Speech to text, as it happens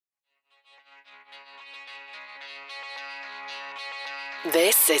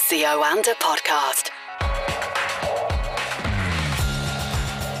This is the Oanda Podcast.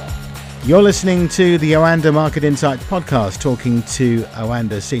 You're listening to the Oanda Market Insights Podcast, talking to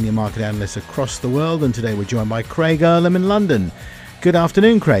Oanda senior market analysts across the world, and today we're joined by Craig Erlam in London. Good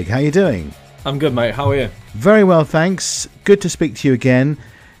afternoon, Craig. How are you doing? I'm good, mate. How are you? Very well, thanks. Good to speak to you again.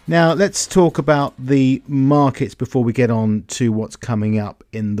 Now, let's talk about the markets before we get on to what's coming up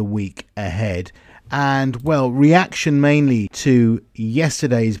in the week ahead. And, well, reaction mainly to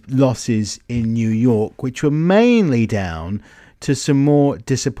yesterday's losses in New York, which were mainly down to some more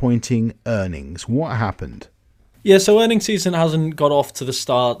disappointing earnings. What happened? Yeah, so earnings season hasn't got off to the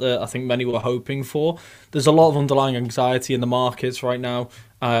start that I think many were hoping for. There's a lot of underlying anxiety in the markets right now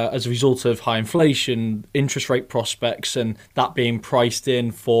as a result of high inflation, interest rate prospects, and that being priced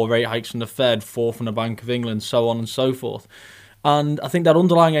in for rate hikes from the Fed, four from the Bank of England, so on and so forth. And I think that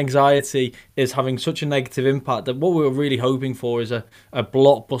underlying anxiety is having such a negative impact that what we were really hoping for is a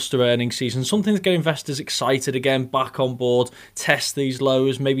blockbuster earnings season, something to get investors excited again, back on board, test these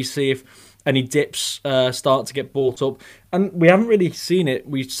lows, maybe see if any dips start to get bought up. And we haven't really seen it.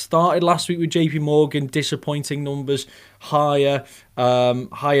 We started last week with JP Morgan, disappointing numbers, higher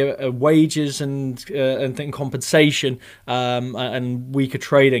wages and compensation and weaker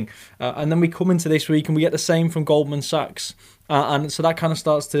trading. And then we come into this week and we get the same from Goldman Sachs. And so that kind of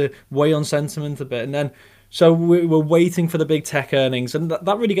starts to weigh on sentiment a bit. And then so we're waiting for the big tech earnings, and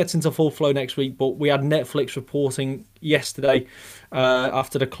that really gets into full flow next week. But we had Netflix reporting yesterday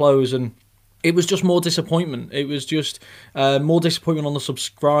after the close, and it was just more disappointment. It was just more disappointment on the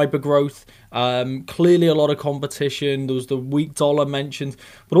subscriber growth. Clearly a lot of competition. There was the weak dollar mentioned.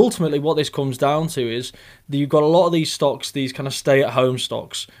 But ultimately what this comes down to is that you've got a lot of these stocks, these kind of stay-at-home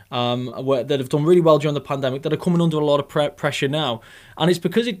stocks that have done really well during the pandemic, that are coming under a lot of pressure now. And it's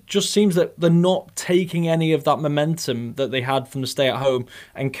because it just seems that they're not taking any of that momentum that they had from the stay-at-home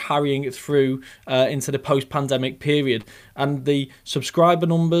and carrying it through into the post-pandemic period. And the subscriber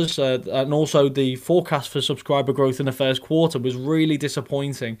numbers and also the forecast for subscriber growth in the first quarter was really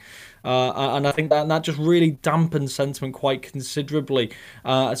disappointing. And I think that just really dampened sentiment quite considerably.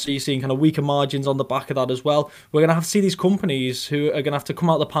 So you're seeing kind of weaker margins on the back of that as well. We're going to have to see these companies who are going to have to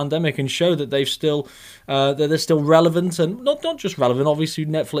come out of the pandemic and show that they're still relevant, and not just relevant. Obviously,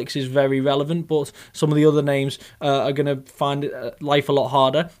 Netflix is very relevant, but some of the other names are going to find life a lot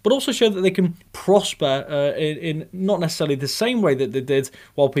harder. But also show that they can prosper in not necessarily the same way that they did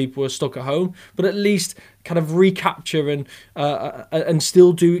while people were stuck at home, but at least kind of recapture and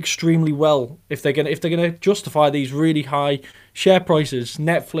still do extremely well if they're gonna justify these really high share prices.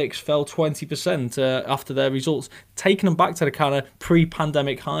 Netflix fell 20% after their results, taking them back to the kind of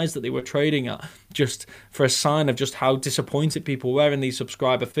pre-pandemic highs that they were trading at, just for a sign of just how disappointed people were in these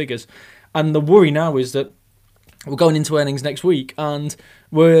subscriber figures. And the worry now is that we're going into earnings next week and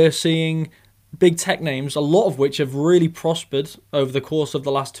we're seeing big tech names, a lot of which have really prospered over the course of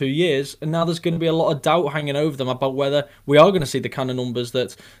the last 2 years, and now there's going to be a lot of doubt hanging over them about whether we are going to see the kind of numbers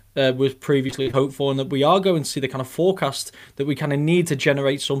that was previously hoped for, and that we are going to see the kind of forecast that we kind of need to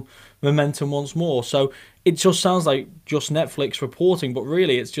generate some momentum once more. So it just sounds like just Netflix reporting, but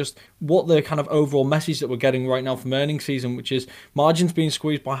really it's just what the kind of overall message that we're getting right now from earnings season, which is margins being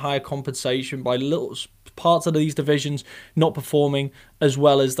squeezed by higher compensation, by little parts of these divisions not performing as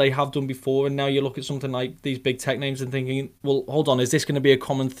well as they have done before. And now you look at something like these big tech names and thinking, well, hold on, is this going to be a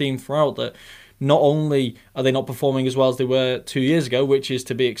common theme throughout, that not only are they not performing as well as they were 2 years ago, which is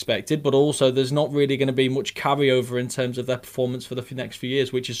to be expected, but also there's not really going to be much carryover in terms of their performance for the next few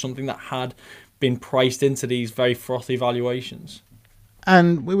years, which is something that had been priced into these very frothy valuations.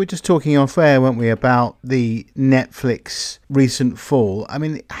 And we were just talking off air, weren't we, about the Netflix recent fall. I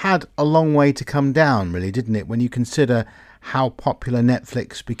mean, it had a long way to come down, really, didn't it, when you consider how popular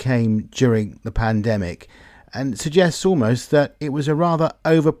Netflix became during the pandemic, and it suggests almost that it was a rather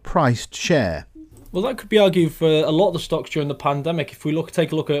overpriced share. Well, that could be argued for a lot of the stocks during the pandemic. If we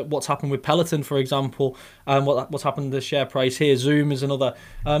take a look at what's happened with Peloton, for example, and what's happened to the share price here, Zoom is another.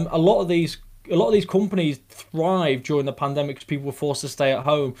 A lot of these companies thrived during the pandemic because people were forced to stay at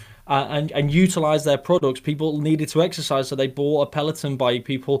home and utilize their products. People needed to exercise, so they bought a Peloton bike.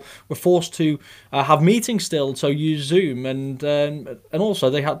 People were forced to have meetings still, so use Zoom, and also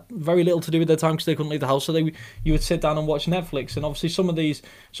they had very little to do with their time because they couldn't leave the house. So you would sit down and watch Netflix. And obviously, some of these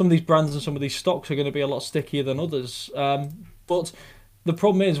brands and some of these stocks are going to be a lot stickier than others. But the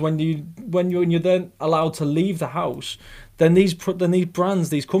problem is when you when you're then allowed to leave the house, then these brands,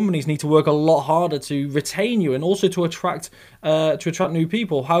 these companies need to work a lot harder to retain you and also to attract new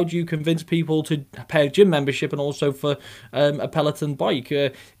people. How do you convince people to pay a gym membership and also for a Peloton bike?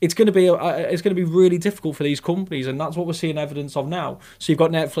 It's going to be really difficult for these companies, and that's what we're seeing evidence of now. So you've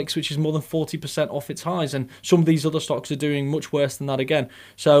got Netflix, which is more than 40% off its highs, and some of these other stocks are doing much worse than that again.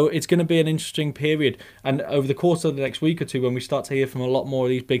 So it's going to be an interesting period, and over the course of the next week or two, when we start to hear from a lot more of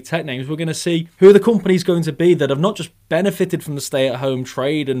these big tech names, we're going to see who are the companies going to be that have not just benefited from the stay-at-home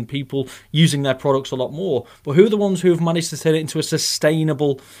trade and people using their products a lot more, but who are the ones who have managed to turn it into a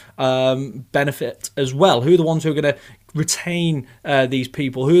sustainable benefit as well? Who are the ones who are going to retain these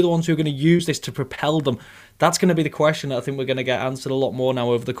people? Who are the ones who are going to use this to propel them? That's going to be the question that I think we're going to get answered a lot more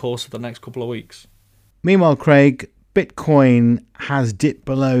now over the course of the next couple of weeks. Meanwhile, Craig, Bitcoin has dipped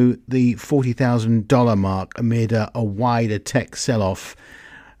below the $40,000 mark amid a wider tech sell-off,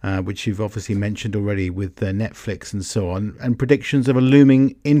 which you've obviously mentioned already with Netflix and so on, and predictions of a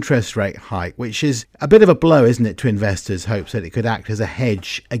looming interest rate hike, which is a bit of a blow, isn't it, to investors' hopes that it could act as a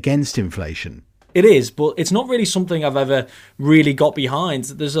hedge against inflation. It is, but it's not really something I've ever really got behind.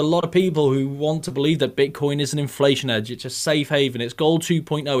 There's a lot of people who want to believe that Bitcoin is an inflation hedge. It's a safe haven. It's gold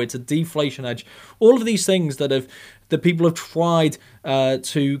 2.0. It's a deflation hedge. All of these things that people have tried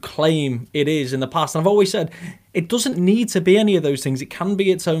to claim it is in the past. And I've always said it doesn't need to be any of those things. It can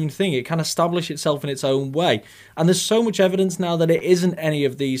be its own thing. It can establish itself in its own way. And there's so much evidence now that it isn't any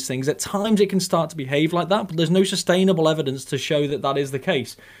of these things. At times it can start to behave like that, but there's no sustainable evidence to show that that is the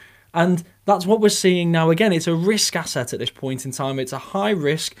case. And that's what we're seeing now again. It's a risk asset at this point in time. It's a high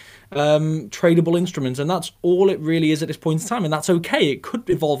risk tradable instrument, and that's all it really is at this point in time. And that's okay. It could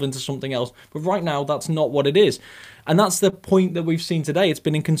evolve into something else, but right now that's not what it is. And that's the point that we've seen today. It's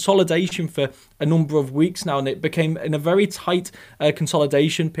been in consolidation for a number of weeks now, and it became in a very tight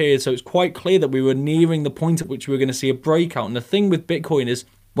consolidation period. So it's quite clear that we were nearing the point at which we were going to see a breakout. And the thing with Bitcoin is,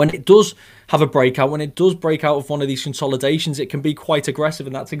 when it does have a breakout, when it does break out of one of these consolidations, it can be quite aggressive,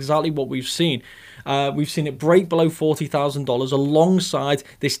 and that's exactly what we've seen. We've seen it break below $40,000 alongside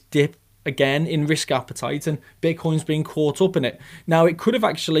this dip again in risk appetite, and Bitcoin's being caught up in it. Now, it could have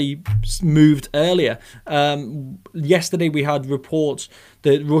actually moved earlier. Yesterday, we had reports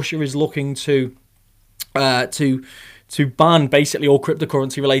that Russia is looking to ban basically all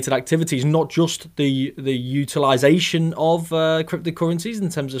cryptocurrency related activities, not just the utilization of cryptocurrencies in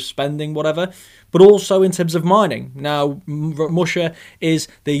terms of spending, whatever, but also in terms of mining. Now, Russia is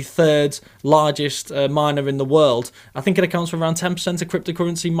the third largest miner in the world. I think it accounts for around 10% of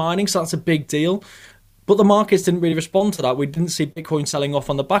cryptocurrency mining, so that's a big deal. But the markets didn't really respond to that. We didn't see Bitcoin selling off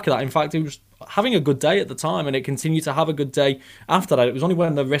on the back of that. In fact, it was having a good day at the time, and it continued to have a good day after that. It was only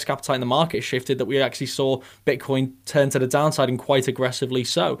when the risk appetite in the market shifted that we actually saw Bitcoin turn to the downside, and quite aggressively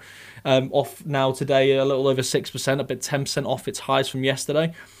so. Off now today a little over 6%, a bit 10% off its highs from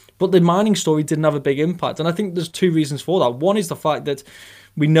yesterday. But the mining story didn't have a big impact, and I think there's two reasons for that. One is the fact that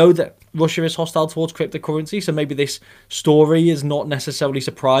we know that Russia is hostile towards cryptocurrency, so maybe this story is not necessarily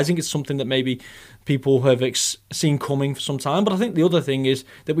surprising. It's something that maybe people have seen coming for some time. But I think the other thing is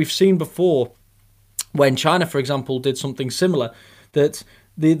that we've seen before, when China, for example, did something similar, that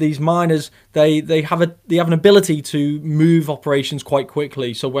these miners they have an ability to move operations quite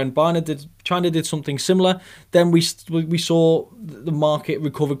quickly. So when China did something similar, then we saw the market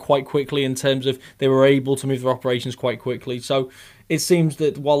recover quite quickly in terms of they were able to move their operations quite quickly. So it seems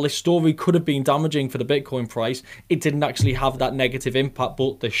that while this story could have been damaging for the Bitcoin price, it didn't actually have that negative impact,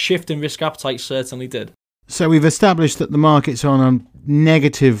 but the shift in risk appetite certainly did. So we've established that the market's on a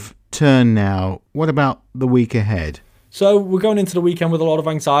negative turn now. What about the week ahead? So we're going into the weekend with a lot of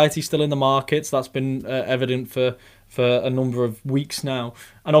anxiety still in the markets. That's been evident for a number of weeks now.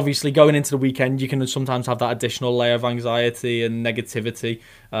 And obviously going into the weekend, you can sometimes have that additional layer of anxiety and negativity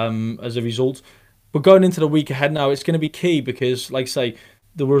as a result. But going into the week ahead now, it's going to be key because, like I say,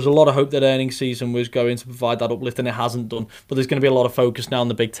 there was a lot of hope that earnings season was going to provide that uplift, and it hasn't done. But there's going to be a lot of focus now on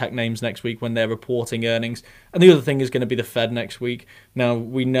the big tech names next week when they're reporting earnings. And the other thing is going to be the Fed next week. Now,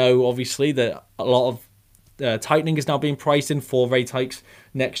 we know, obviously, that a lot of tightening is now being priced in for rate hikes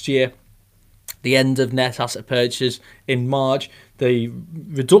next year. The end of net asset purchases in March. The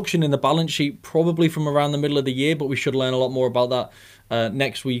reduction in the balance sheet probably from around the middle of the year, but we should learn a lot more about that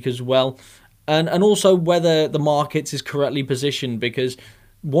next week as well. And also whether the markets is correctly positioned, because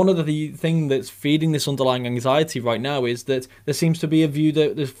one of the thing that's feeding this underlying anxiety right now is that there seems to be a view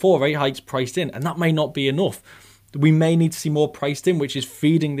that there's 4 rate hikes priced in, and that may not be enough. We may need to see more priced in, which is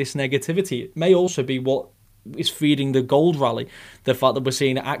feeding this negativity. It may also be what is feeding the gold rally. The fact that we're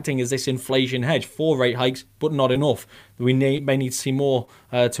seeing it acting as this inflation hedge for rate hikes, but not enough. We may need to see more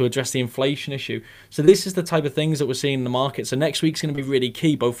to address the inflation issue. So this is the type of things that we're seeing in the market. So next week's going to be really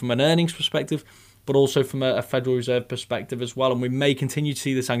key, both from an earnings perspective, but also from a Federal Reserve perspective as well. And we may continue to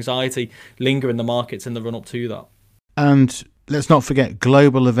see this anxiety linger in the markets in the run-up to that. And let's not forget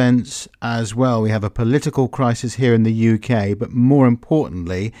global events as well. We have a political crisis here in the UK, but more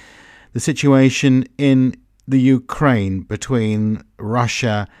importantly, the situation in the Ukraine between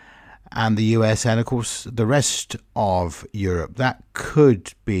Russia and the US and, of course, the rest of Europe. That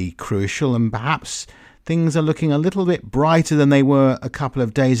could be crucial, and perhaps things are looking a little bit brighter than they were a couple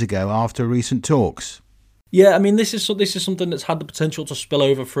of days ago after recent talks. Yeah, I mean, this is something that's had the potential to spill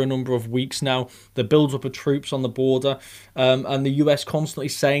over for a number of weeks now. The build-up of troops on the border, and the US constantly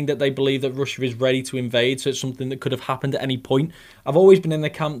saying that they believe that Russia is ready to invade, so it's something that could have happened at any point. I've always been in the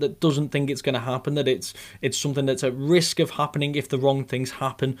camp that doesn't think it's going to happen, that it's something that's at risk of happening if the wrong things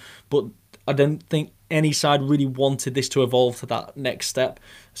happen, but I don't think any side really wanted this to evolve to that next step.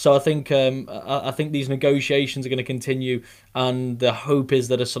 So I think these negotiations are going to continue, and the hope is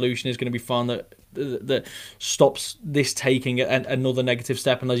that a solution is going to be found that stops this taking another negative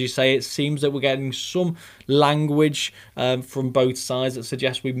step. And as you say, it seems that we're getting some language from both sides that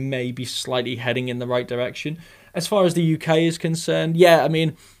suggests we may be slightly heading in the right direction. As far as the UK is concerned, yeah, I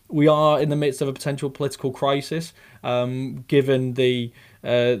mean, we are in the midst of a potential political crisis, given the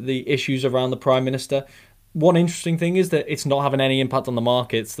issues around the Prime Minister. One interesting thing is that it's not having any impact on the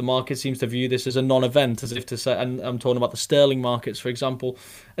markets. The market seems to view this as a non-event, as if to say, and I'm talking about the sterling markets, for example,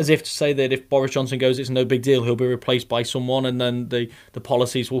 as if to say that if Boris Johnson goes, it's no big deal, he'll be replaced by someone, and then the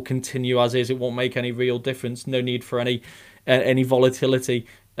policies will continue as is. It won't make any real difference. No need for any volatility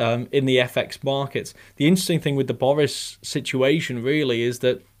in the FX markets. The interesting thing with the Boris situation really is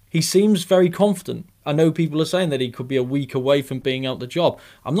that he seems very confident. I know people are saying that he could be a week away from being out the job.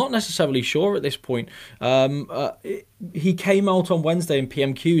 I'm not necessarily sure at this point. He came out on Wednesday in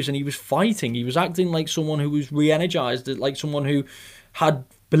PMQs and he was fighting. He was acting like someone who was re-energized, like someone who had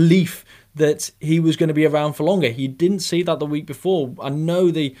belief that he was going to be around for longer. He didn't see that the week before. I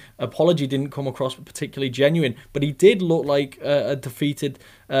know the apology didn't come across particularly genuine, but he did look like a defeated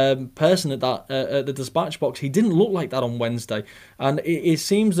person at the dispatch box. He didn't look like that on Wednesday, and it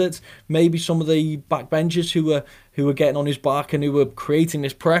seems that maybe some of the backbenchers who were getting on his back and who were creating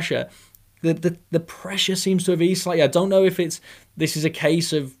this pressure, the pressure seems to have eased slightly. I don't know if this is a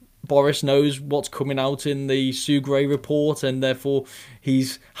case of Boris knows what's coming out in the Sue Gray report, and therefore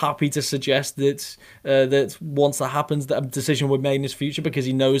he's happy to suggest that once that happens, that a decision will be made in his future, because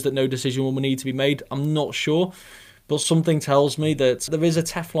he knows that no decision will need to be made. I'm not sure, but something tells me that there is a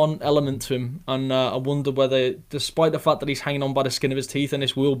Teflon element to him, and I wonder whether, despite the fact that he's hanging on by the skin of his teeth, and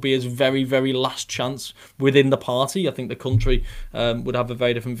this will be his very, very last chance within the party. I think the country would have a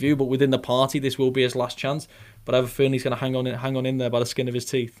very different view, but within the party, this will be his last chance. But I have a feeling he's going to hang on in there by the skin of his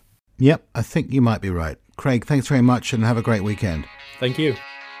teeth. Yep, I think you might be right. Craig, thanks very much and have a great weekend. Thank you.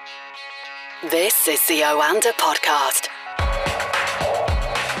 This is the Oanda Podcast.